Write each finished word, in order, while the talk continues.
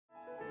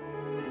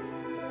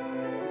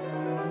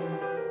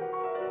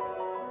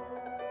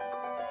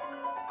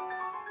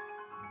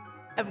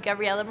I'm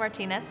Gabriela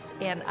Martinez,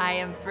 and I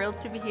am thrilled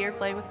to be here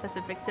playing with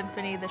Pacific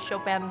Symphony, the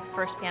Chopin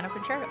First Piano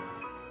Concerto.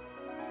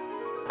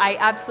 I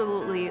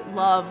absolutely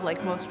love,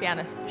 like most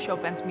pianists,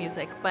 Chopin's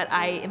music, but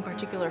I in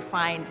particular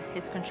find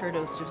his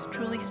concertos just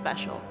truly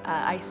special.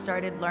 I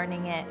started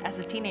learning it as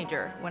a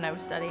teenager when I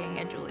was studying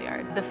at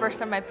Juilliard. The first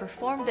time I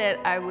performed it,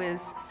 I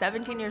was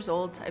 17 years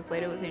old. I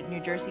played it with the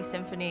New Jersey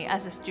Symphony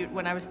as a student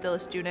when I was still a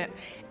student,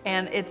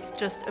 and it's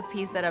just a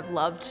piece that I've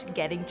loved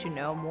getting to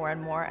know more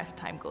and more as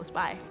time goes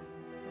by.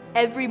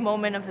 Every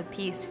moment of the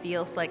piece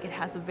feels like it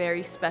has a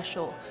very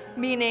special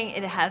meaning.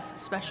 It has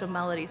special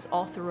melodies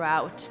all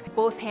throughout.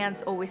 Both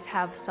hands always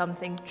have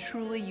something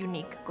truly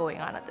unique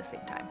going on at the same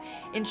time.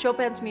 In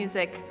Chopin's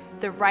music,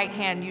 the right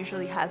hand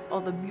usually has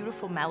all the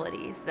beautiful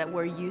melodies that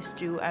we're used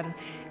to, and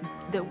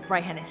the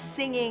right hand is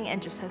singing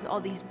and just has all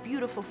these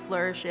beautiful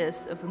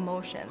flourishes of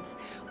emotions.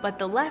 But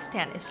the left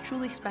hand is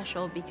truly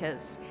special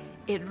because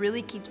it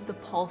really keeps the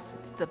pulse.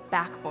 It's the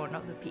backbone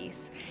of the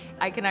piece.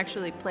 I can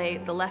actually play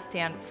the left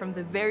hand from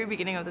the very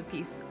beginning of the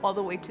piece all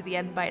the way to the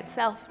end by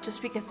itself,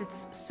 just because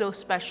it's so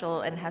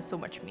special and has so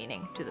much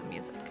meaning to the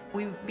music.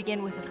 We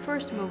begin with the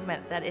first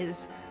movement that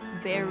is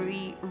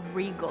very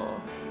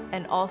regal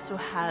and also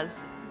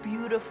has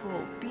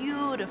beautiful,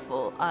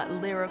 beautiful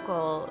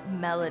lyrical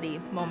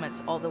melody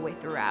moments all the way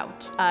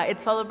throughout.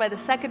 It's followed by the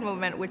second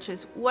movement, which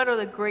is one of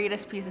the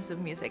greatest pieces of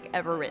music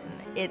ever written.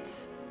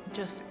 It's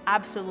just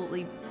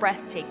absolutely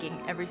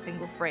breathtaking. Every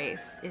single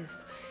phrase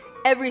is,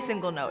 every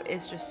single note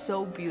is just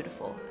so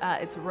beautiful.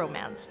 It's a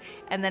romance.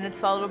 And then it's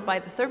followed by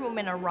the third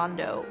movement, a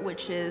rondo,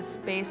 which is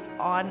based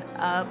on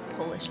a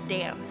Polish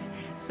dance.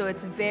 So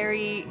it's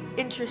very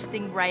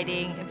interesting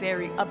writing,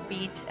 very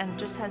upbeat, and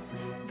just has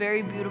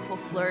very beautiful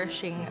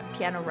flourishing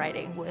piano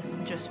writing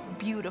with just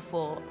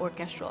beautiful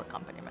orchestral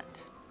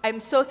accompaniment. I'm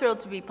so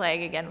thrilled to be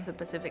playing again with the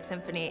Pacific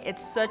Symphony.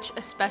 It's such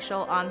a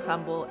special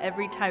ensemble.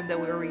 Every time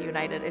that we're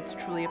reunited, it's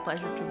truly a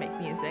pleasure to make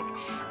music.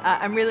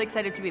 I'm really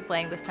excited to be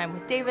playing this time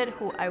with David,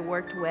 who I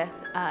worked with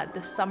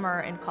this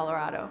summer in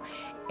Colorado.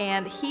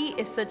 And he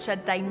is such a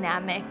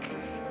dynamic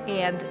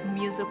and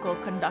musical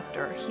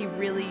conductor. He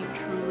really,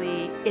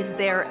 truly is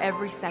there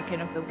every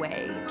second of the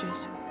way,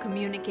 just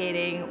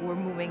communicating, we're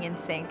moving in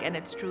sync, and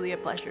it's truly a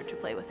pleasure to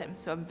play with him.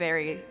 So I'm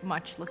very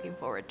much looking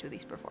forward to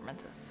these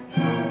performances.